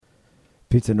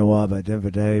Pizza Noir by Denver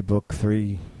Day, Book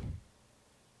 3,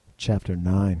 Chapter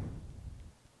 9.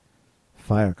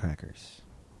 Firecrackers.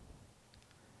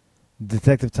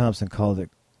 Detective Thompson called it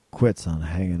quits on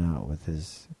hanging out with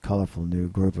his colorful new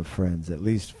group of friends, at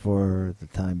least for the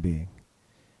time being.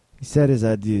 He said his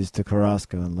adieus to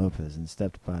Carrasco and Lopez and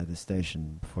stepped by the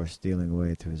station before stealing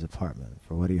away to his apartment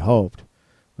for what he hoped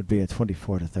would be a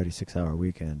 24 to 36-hour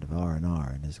weekend of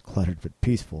R&R in his cluttered but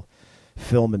peaceful,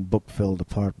 film and book-filled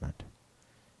apartment.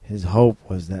 His hope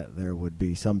was that there would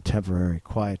be some temporary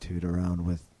quietude around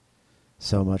with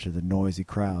so much of the noisy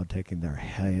crowd taking their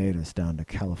hiatus down to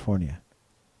California.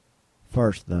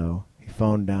 First, though, he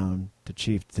phoned down to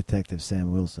Chief Detective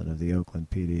Sam Wilson of the Oakland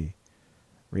PD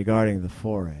regarding the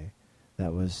foray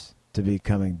that was to be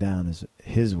coming down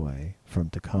his way from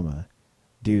Tacoma,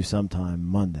 due sometime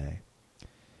Monday.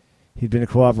 He'd been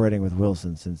cooperating with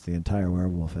Wilson since the entire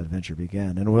werewolf adventure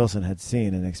began, and Wilson had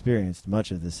seen and experienced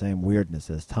much of the same weirdness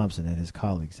as Thompson and his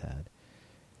colleagues had,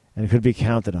 and could be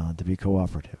counted on to be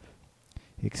cooperative.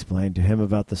 He explained to him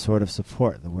about the sort of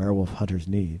support the werewolf hunters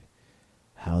need,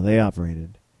 how they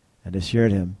operated, and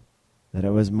assured him that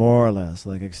it was more or less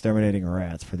like exterminating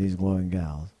rats for these glowing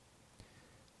gals.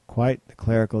 Quite the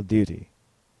clerical duty,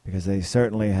 because they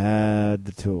certainly had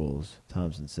the tools,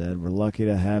 Thompson said. We're lucky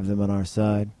to have them on our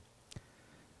side.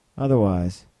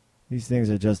 Otherwise, these things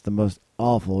are just the most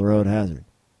awful road hazard,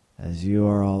 as you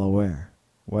are all aware,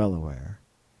 well aware.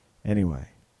 Anyway,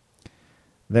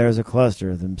 there's a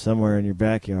cluster of them somewhere in your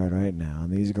backyard right now,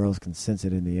 and these girls can sense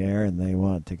it in the air, and they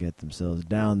want to get themselves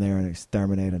down there and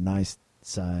exterminate a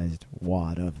nice-sized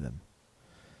wad of them.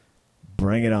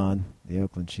 Bring it on, the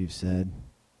Oakland chief said.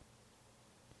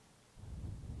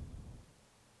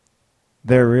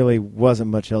 There really wasn't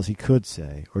much else he could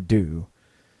say or do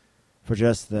for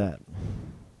just that.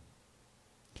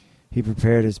 He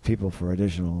prepared his people for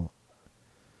additional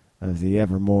of the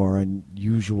ever more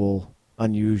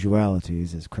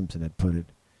unusualities, as Crimson had put it,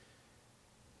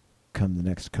 come the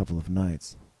next couple of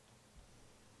nights.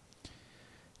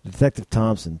 Detective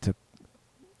Thompson took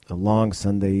a long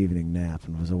Sunday evening nap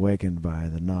and was awakened by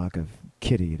the knock of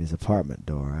Kitty at his apartment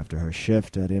door after her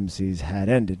shift at MC's had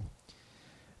ended,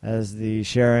 as the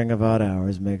sharing of odd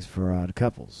hours makes for odd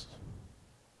couples.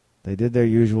 They did their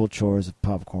usual chores of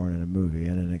popcorn and a movie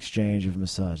and an exchange of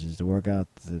massages to work out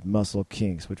the muscle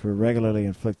kinks which were regularly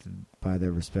inflicted by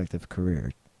their respective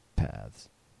career paths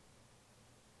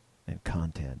and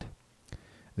content.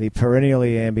 The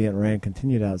perennially ambient rain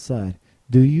continued outside.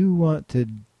 Do you want to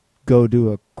go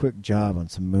do a quick job on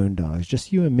some moondogs?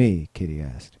 Just you and me, Kitty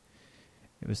asked.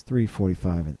 It was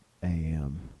 3:45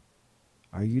 a.m.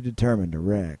 Are you determined to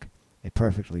wreck a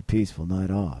perfectly peaceful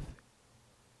night off?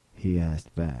 He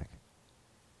asked back.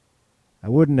 I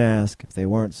wouldn't ask if they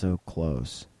weren't so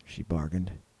close, she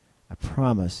bargained. I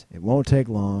promise it won't take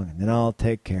long, and then I'll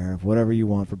take care of whatever you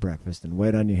want for breakfast and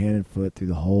wait on you hand and foot through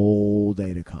the whole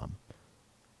day to come.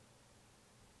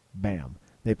 Bam!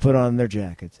 They put on their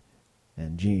jackets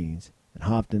and jeans and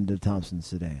hopped into Thompson's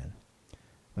sedan.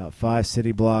 About 5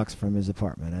 city blocks from his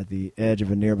apartment, at the edge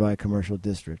of a nearby commercial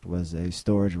district, was a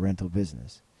storage rental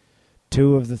business.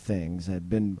 2 of the things had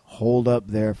been holed up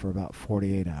there for about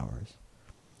 48 hours.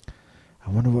 I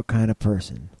wonder what kind of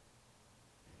person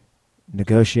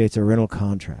negotiates a rental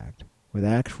contract with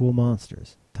actual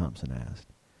monsters, Thompson asked.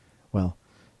 Well,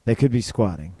 they could be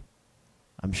squatting.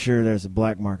 I'm sure there's a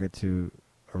black market to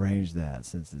arrange that,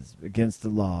 since it's against the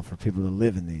law for people to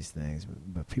live in these things,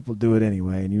 but people do it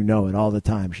anyway, and you know it all the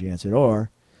time, she answered.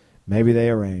 Or maybe they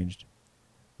arranged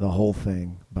the whole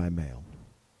thing by mail.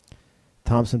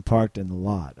 Thompson parked in the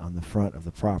lot on the front of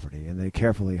the property, and they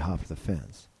carefully hopped the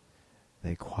fence.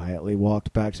 They quietly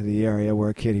walked back to the area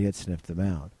where Kitty had sniffed them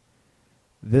out.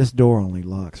 This door only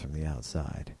locks from the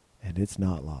outside, and it's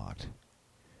not locked.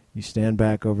 You stand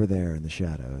back over there in the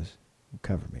shadows and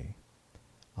cover me.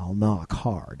 I'll knock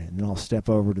hard, and then I'll step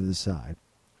over to the side.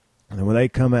 And when they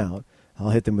come out, I'll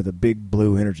hit them with a big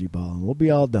blue energy ball, and we'll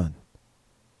be all done.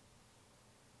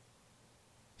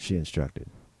 She instructed.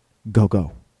 Go,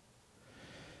 go.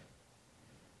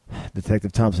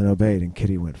 Detective Thompson obeyed, and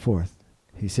Kitty went forth.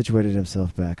 He situated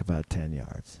himself back about 10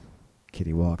 yards.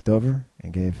 Kitty walked over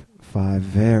and gave 5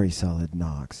 very solid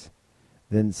knocks,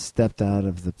 then stepped out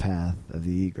of the path of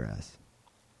the egress.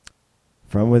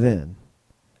 From within,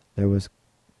 there was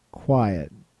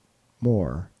quiet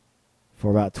more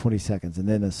for about 20 seconds, and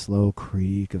then a slow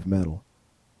creak of metal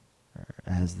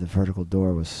as the vertical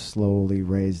door was slowly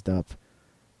raised up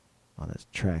on its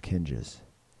track hinges.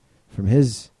 From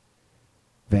his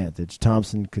vantage,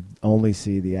 Thompson could only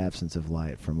see the absence of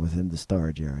light from within the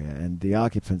storage area, and the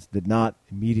occupants did not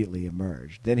immediately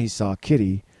emerge. Then he saw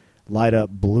Kitty light up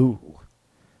blue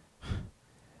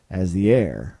as the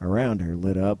air around her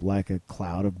lit up like a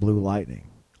cloud of blue lightning.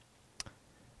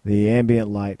 The ambient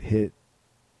light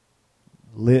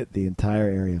lit the entire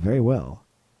area very well,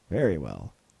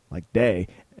 like day,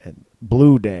 and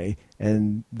blue day,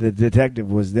 and the detective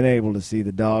was then able to see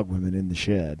the dog women in the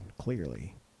shed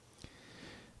clearly.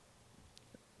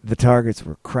 The targets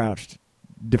were crouched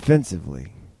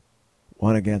defensively,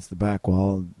 one against the back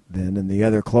wall then, and the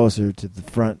other closer to the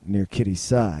front near Kitty's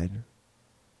side,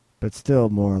 but still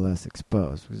more or less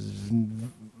exposed.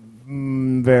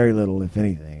 Very little, if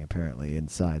anything, apparently,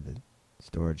 inside the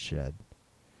storage shed.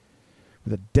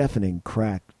 With a deafening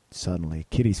crack, suddenly,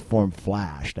 Kitty's form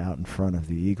flashed out in front of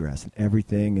the egress, and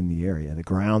everything in the area, the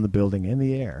ground, the building, and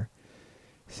the air,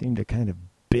 seemed to kind of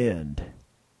bend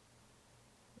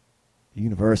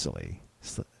universally,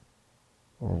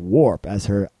 or warp, as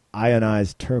her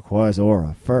ionized turquoise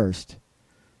aura first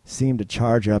seemed to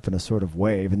charge up in a sort of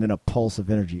wave, and then a pulse of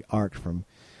energy arced from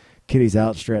Kitty's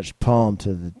outstretched palm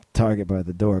to the target by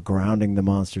the door, grounding the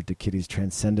monster to Kitty's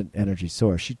transcendent energy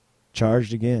source. She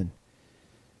charged again,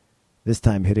 this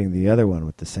time hitting the other one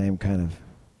with the same kind of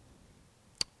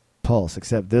pulse,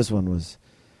 except this one was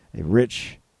a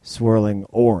rich, swirling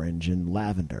orange and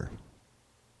lavender.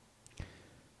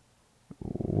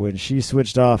 When she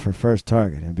switched off her first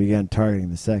target and began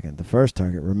targeting the second, the first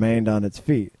target remained on its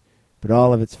feet, but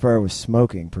all of its fur was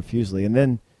smoking profusely, and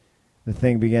then the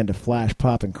thing began to flash,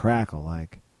 pop, and crackle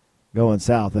like going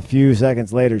south. A few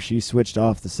seconds later, she switched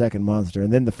off the second monster,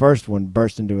 and then the first one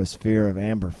burst into a sphere of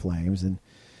amber flames and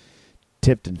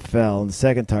tipped and fell, and the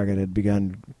second target had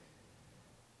begun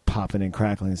popping and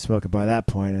crackling and smoking by that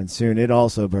point, and soon it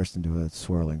also burst into a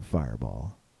swirling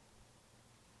fireball.